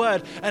His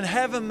word. And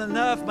heaven and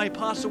earth may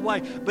pass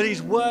away, but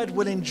His word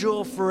will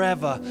endure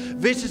forever.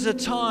 This is a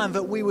time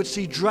that we would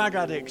see drug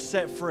addicts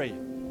set free.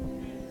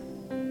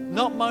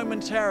 Not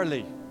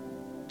momentarily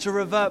to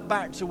revert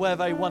back to where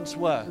they once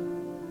were.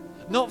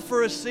 Not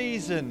for a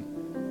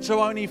season to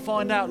only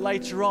find out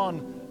later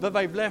on that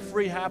they've left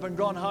rehab and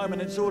gone home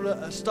and it's all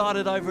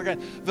started over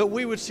again. That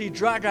we would see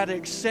drug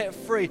addicts set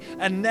free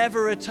and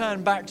never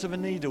return back to the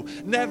needle,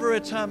 never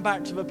return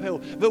back to the pill.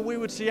 That we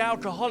would see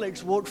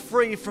alcoholics walk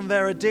free from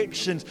their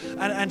addictions,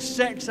 and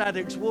sex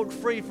addicts walk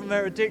free from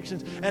their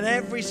addictions, and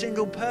every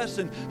single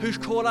person who's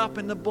caught up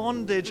in the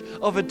bondage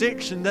of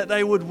addiction, that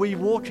they would be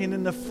walking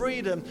in the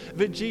freedom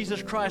that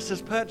Jesus Christ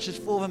has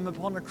purchased for them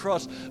upon the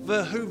cross.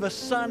 That who the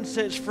Son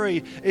sets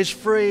free is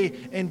free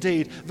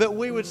indeed. That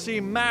we would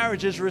see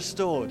marriages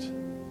restored.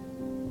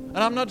 And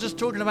I'm not just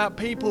talking about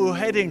people who are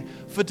heading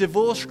for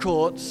divorce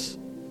courts,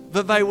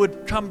 that they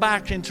would come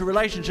back into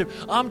relationship.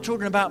 I'm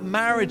talking about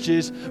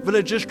marriages that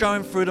are just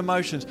going through the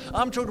motions.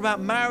 I'm talking about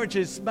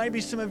marriages,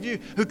 maybe some of you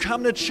who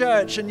come to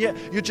church and yet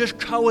you're just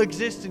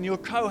coexisting, you're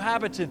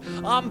cohabiting.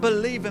 I'm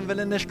believing that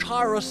in this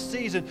Kairos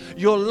season,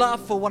 your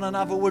love for one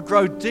another would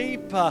grow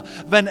deeper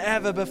than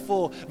ever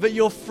before, that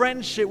your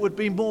friendship would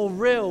be more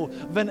real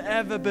than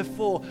ever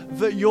before,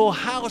 that your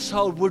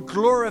household would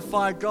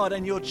glorify God,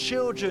 and your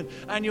children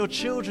and your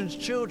children's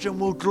children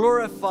will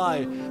glorify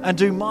and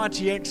do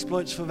mighty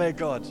exploits for their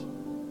God.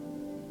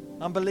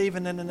 I'm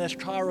believing in this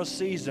Kairos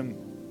season,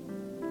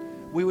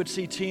 we would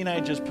see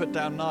teenagers put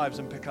down knives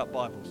and pick up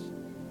Bibles.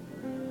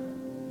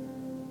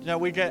 You know,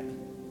 we get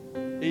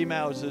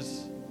emails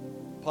as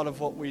part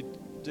of what we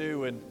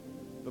do, and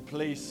the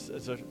police,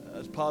 as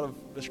part of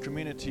this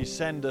community,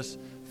 send us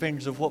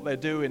things of what they're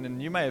doing.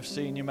 And you may have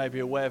seen, you may be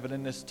aware that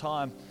in this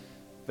time,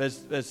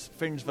 there's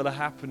things that are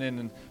happening,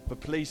 and the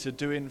police are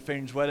doing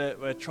things where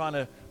they're trying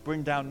to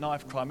bring down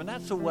knife crime. And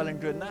that's all well and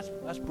good, and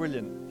that's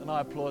brilliant, and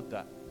I applaud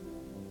that.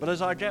 But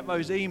as I get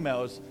those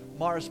emails,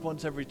 my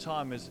response every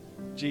time is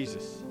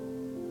Jesus.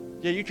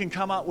 Yeah, you can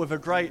come up with a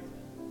great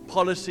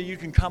policy, you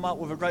can come up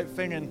with a great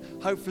thing,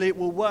 and hopefully it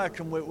will work,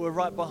 and we're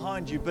right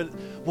behind you. But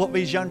what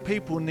these young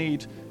people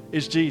need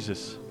is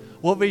Jesus.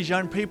 What these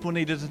young people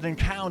need is an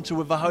encounter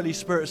with the Holy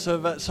Spirit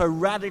so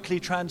radically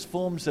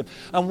transforms them.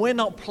 And we're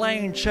not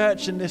playing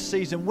church in this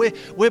season.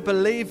 We're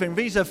believing.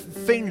 These are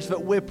things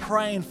that we're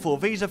praying for.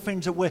 These are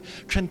things that we're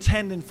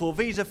contending for.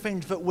 These are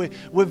things that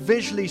we're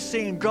visually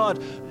seeing.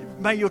 God,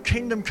 may your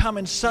kingdom come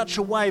in such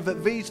a way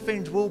that these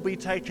things will be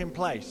taking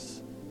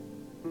place.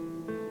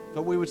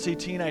 That we would see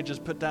teenagers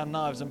put down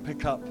knives and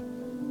pick up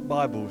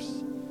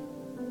Bibles.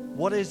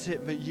 What is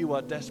it that you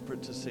are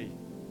desperate to see?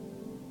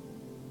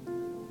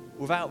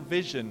 Without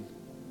vision,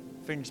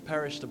 things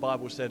perish, the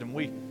Bible said, and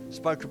we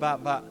spoke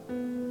about that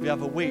the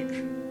other week.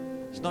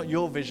 It's not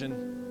your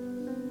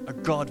vision, a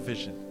God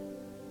vision,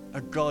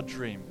 a God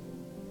dream.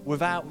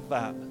 Without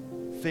that,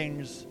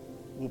 things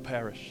will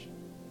perish.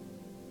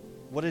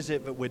 What is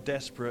it that we're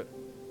desperate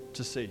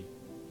to see?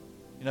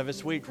 You know,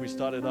 this week we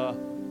started our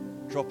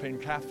drop-in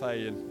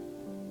cafe, and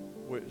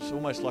it's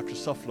almost like a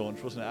soft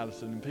launch, wasn't it,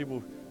 Alison? And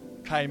people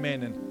came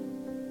in,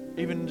 and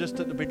even just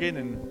at the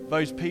beginning,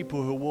 those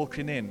people who are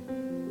walking in,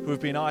 who have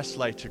been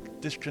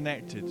isolated,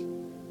 disconnected.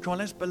 Come on,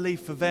 let's believe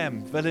for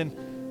them that in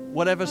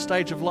whatever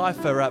stage of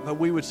life they're at, that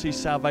we would see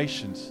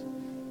salvations,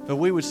 that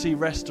we would see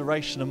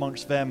restoration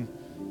amongst them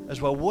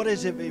as well. What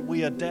is it that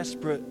we are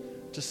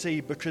desperate to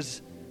see?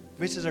 Because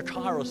this is a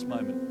Kairos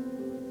moment.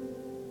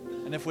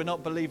 And if we're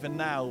not believing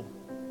now,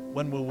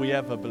 when will we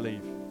ever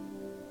believe?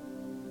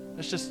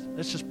 Let's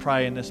just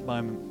pray in this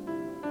moment.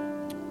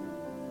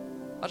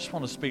 I just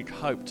want to speak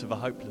hope to the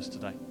hopeless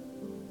today.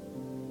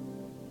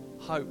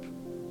 Hope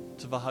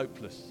to the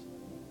hopeless.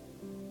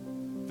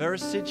 There are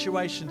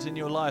situations in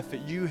your life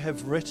that you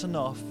have written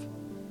off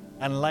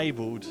and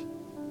labeled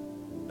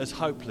as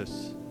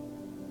hopeless,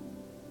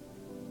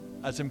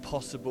 as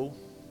impossible,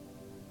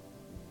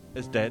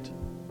 as dead.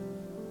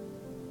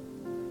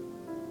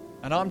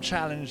 And I'm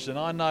challenged, and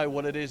I know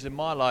what it is in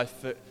my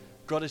life that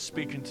God is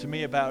speaking to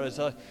me about as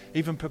I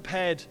even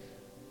prepared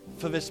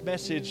for this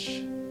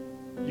message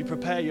you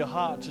prepare your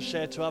heart to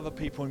share to other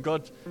people, and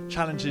God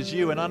challenges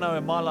you. And I know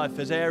in my life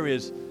there's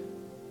areas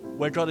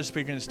where God is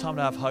speaking, it's time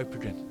to have hope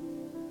again.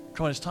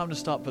 Come on, it's time to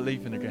start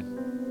believing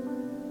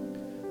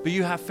again. But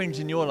you have things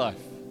in your life.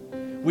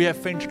 We have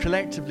things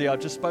collectively, I've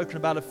just spoken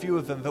about a few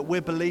of them, that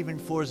we're believing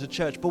for as a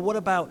church. But what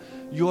about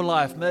your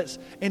life? Let's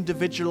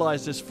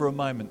individualize this for a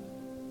moment.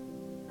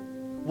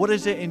 What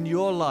is it in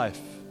your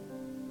life?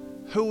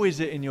 Who is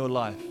it in your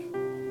life?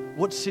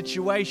 What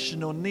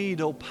situation or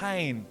need or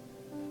pain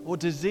or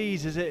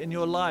disease is it in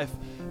your life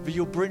that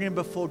you're bringing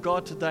before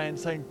God today and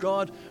saying,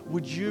 God,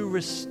 would you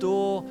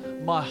restore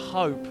my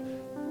hope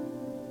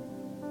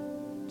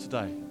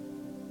today?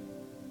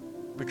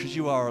 Because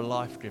you are a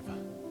life giver.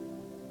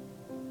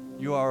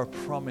 You are a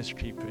promise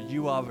keeper.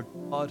 You are the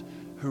God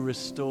who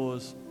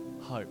restores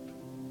hope.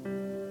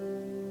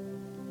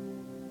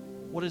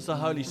 What is the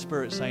Holy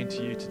Spirit saying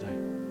to you today?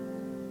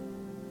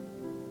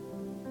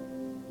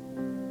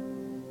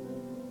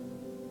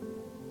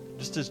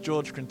 Just as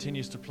George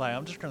continues to play,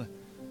 I'm just going to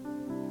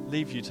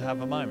leave you to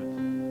have a moment.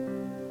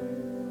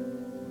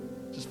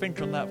 Just think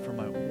on that for a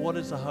moment. What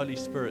is the Holy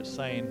Spirit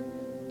saying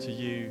to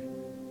you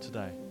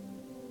today?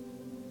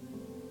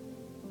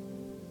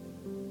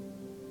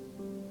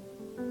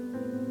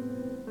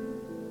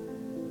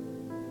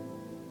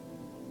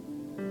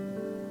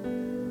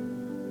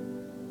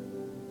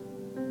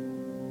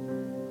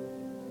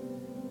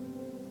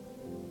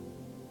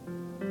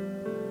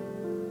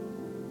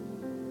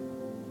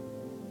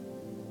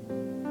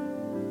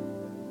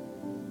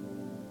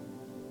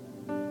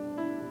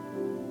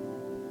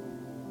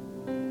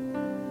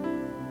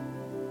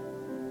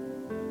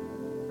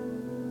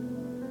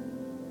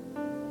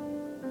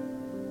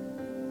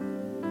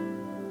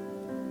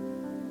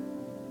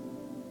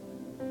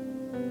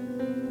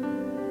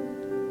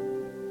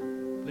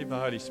 The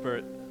Holy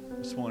Spirit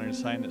this morning is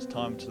saying it's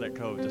time to let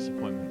go of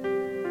disappointment.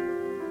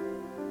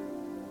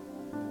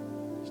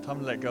 It's time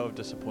to let go of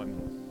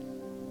disappointment.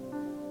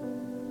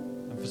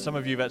 And for some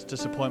of you, that's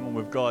disappointment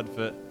with God,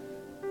 that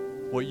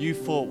what you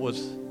thought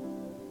was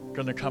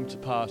going to come to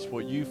pass,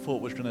 what you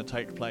thought was going to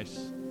take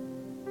place,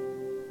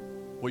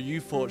 what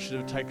you thought should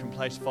have taken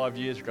place 5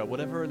 years ago,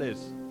 whatever it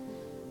is.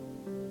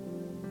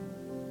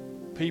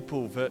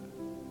 People that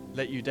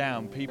let you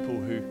down, people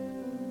who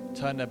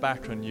turned their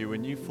back on you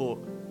and you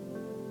thought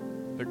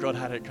that God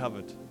had it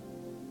covered.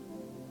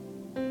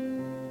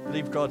 I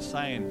believe God's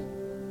saying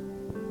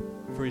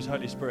through His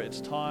Holy Spirit,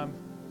 it's time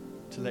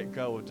to let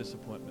go of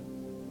disappointment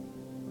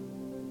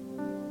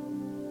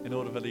in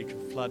order that He can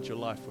flood your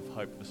life with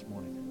hope this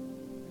morning.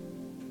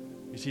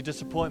 You see,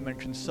 disappointment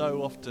can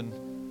so often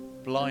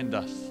blind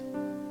us,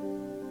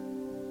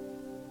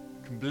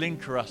 can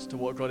blinker us to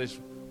what God is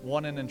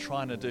wanting and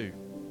trying to do.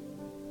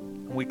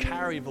 And we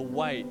carry the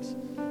weight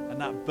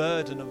and that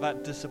burden of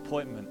that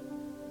disappointment.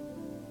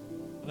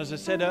 And as I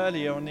said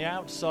earlier, on the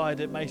outside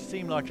it may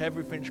seem like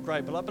everything's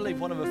great, but I believe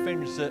one of the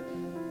things that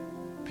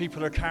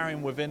people are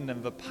carrying within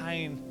them, the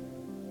pain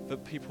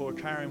that people are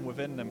carrying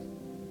within them,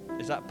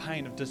 is that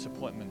pain of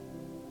disappointment.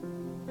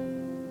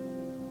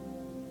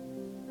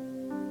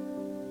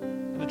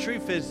 And the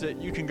truth is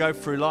that you can go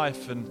through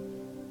life and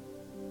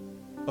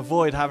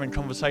avoid having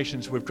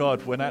conversations with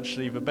God, when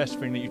actually the best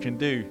thing that you can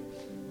do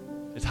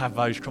is have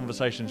those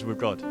conversations with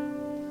God.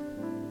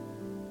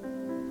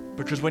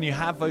 Because when you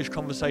have those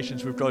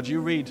conversations with God, you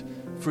read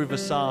through the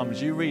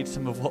Psalms, you read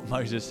some of what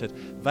Moses said.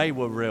 They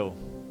were real.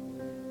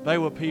 They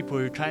were people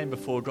who came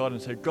before God and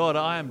said, God,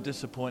 I am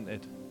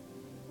disappointed.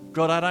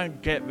 God, I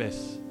don't get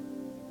this.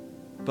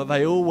 But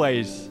they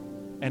always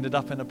ended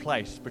up in a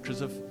place,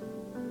 because of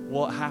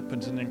what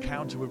happens in an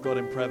encounter with God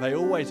in prayer, they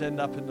always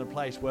end up in a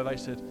place where they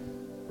said,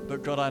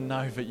 but God, I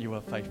know that you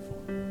are faithful.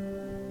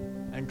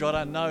 And God,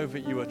 I know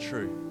that you are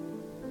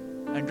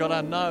true. And God,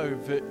 I know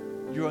that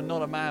you are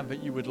not a man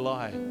that you would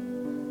lie.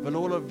 But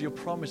all of your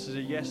promises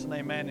are yes and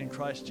amen in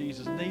Christ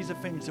Jesus. And these are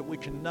things that we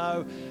can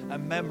know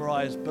and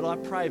memorize. But I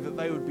pray that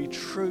they would be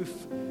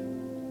truth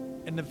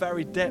in the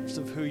very depths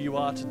of who you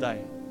are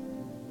today.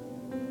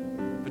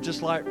 But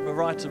just like the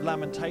writer of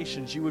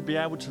Lamentations, you would be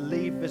able to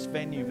leave this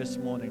venue this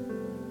morning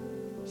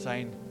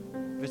saying,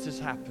 this has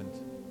happened.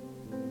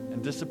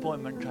 And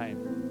disappointment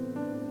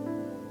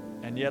came.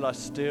 And yet I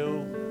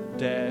still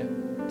dare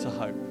to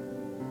hope.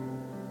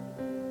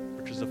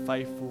 Because the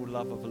faithful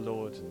love of the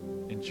Lord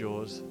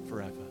endures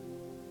forever.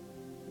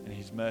 And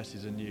His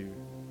mercies are new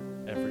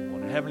every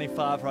morning. Heavenly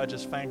Father, I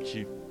just thank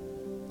you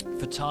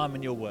for time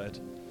in your word.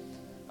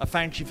 I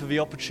thank you for the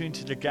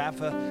opportunity to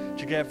gather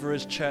together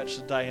as church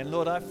today. And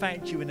Lord, I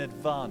thank you in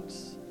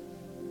advance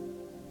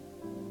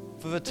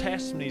for the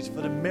testimonies,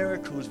 for the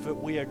miracles that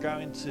we are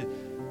going to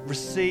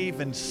receive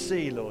and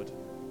see, Lord.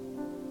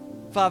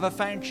 Father,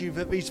 thank you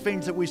that these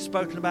things that we've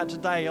spoken about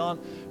today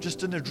aren't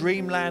just in a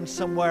dreamland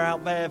somewhere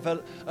out there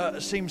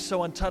that seems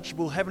so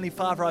untouchable. Heavenly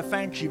Father, I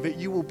thank you that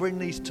you will bring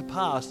these to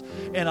pass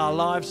in our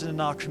lives and in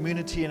our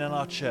community and in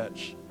our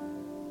church.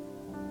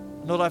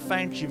 Lord, I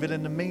thank you that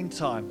in the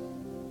meantime,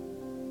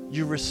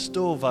 you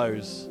restore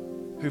those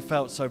who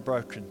felt so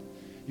broken.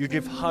 You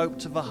give hope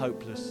to the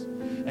hopeless,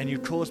 and you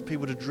cause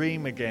people to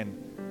dream again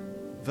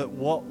that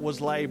what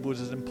was labelled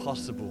as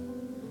impossible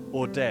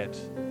or dead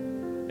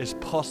is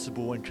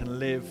possible and can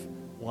live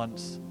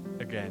once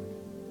again.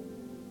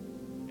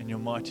 In your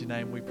mighty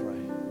name we pray.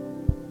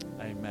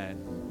 Amen.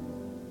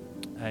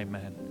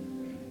 Amen.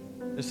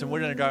 Listen, we're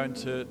going to go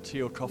into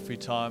tea or coffee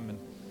time, and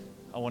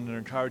I want to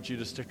encourage you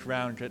to stick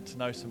around, get to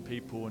know some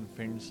people and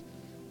things.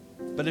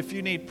 But if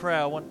you need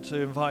prayer, I want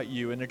to invite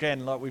you. And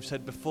again, like we've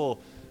said before,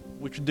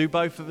 we can do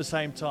both at the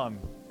same time.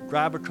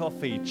 Grab a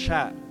coffee,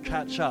 chat,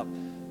 catch up,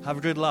 have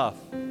a good laugh.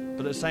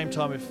 But at the same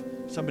time, if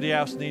somebody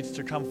else needs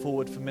to come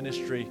forward for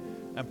ministry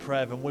and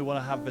prayer, then we want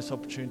to have this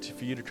opportunity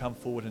for you to come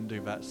forward and do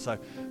that. So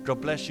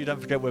God bless you.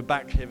 Don't forget, we're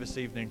back here this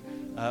evening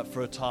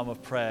for a time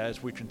of prayer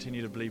as we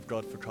continue to believe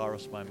God for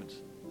Kairos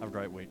moments. Have a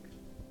great week.